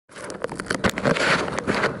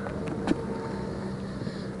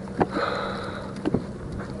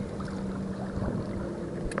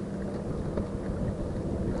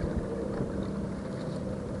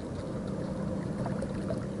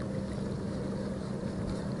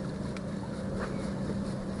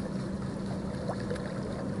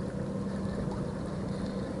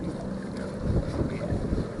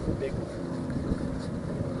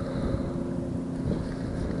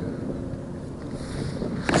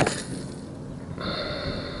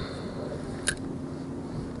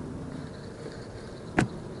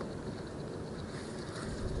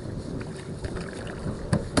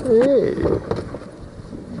Hey.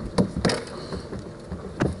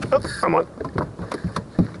 Oh, come on.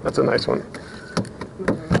 That's a nice one.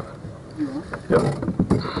 Yep.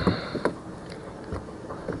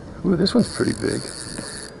 Ooh, this one's pretty big.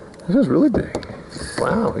 This one's really big.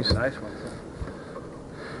 Wow, he's a nice one.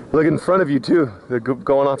 Look in front of you too. They're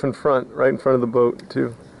going off in front, right in front of the boat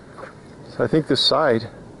too. So I think this side,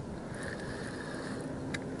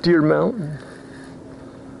 Deer Mountain.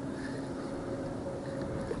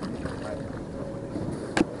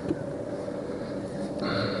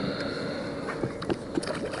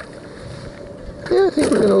 Yeah, I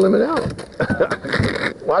think we're gonna limit out.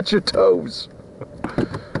 Watch your toes.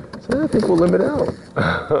 So I think we'll limit out.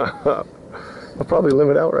 I'll probably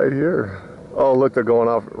limit out right here. Oh, look, they're going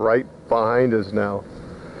off right behind us now.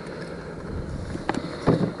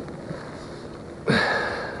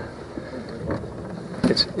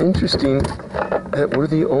 It's interesting that we're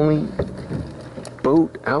the only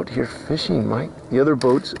boat out here fishing, Mike. The other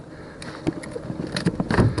boats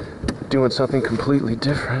doing something completely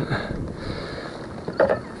different.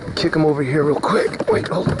 Kick them over here real quick. Wait,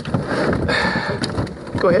 hold on.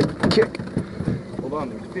 Go ahead, kick. Hold on,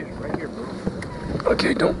 there's fish right here, bro.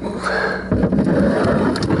 Okay, don't move.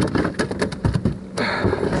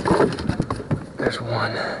 There's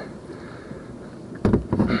one.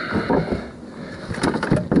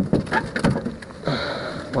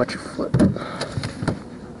 Watch your foot.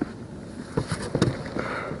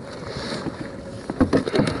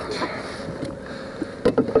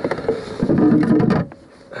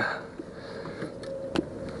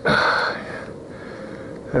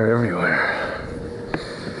 They're everywhere.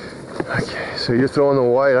 Okay, so you're throwing the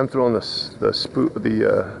white, I'm throwing the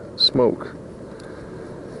smoke.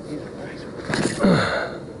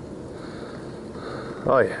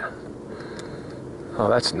 Oh yeah. Oh,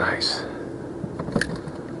 that's nice.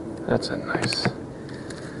 That's a nice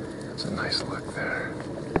look there.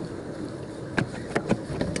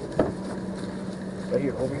 Right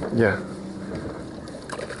here, over here? Yeah.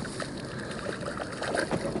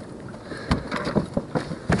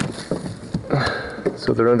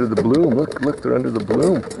 So they're under the bloom. Look, they're under the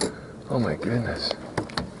bloom. Oh my goodness.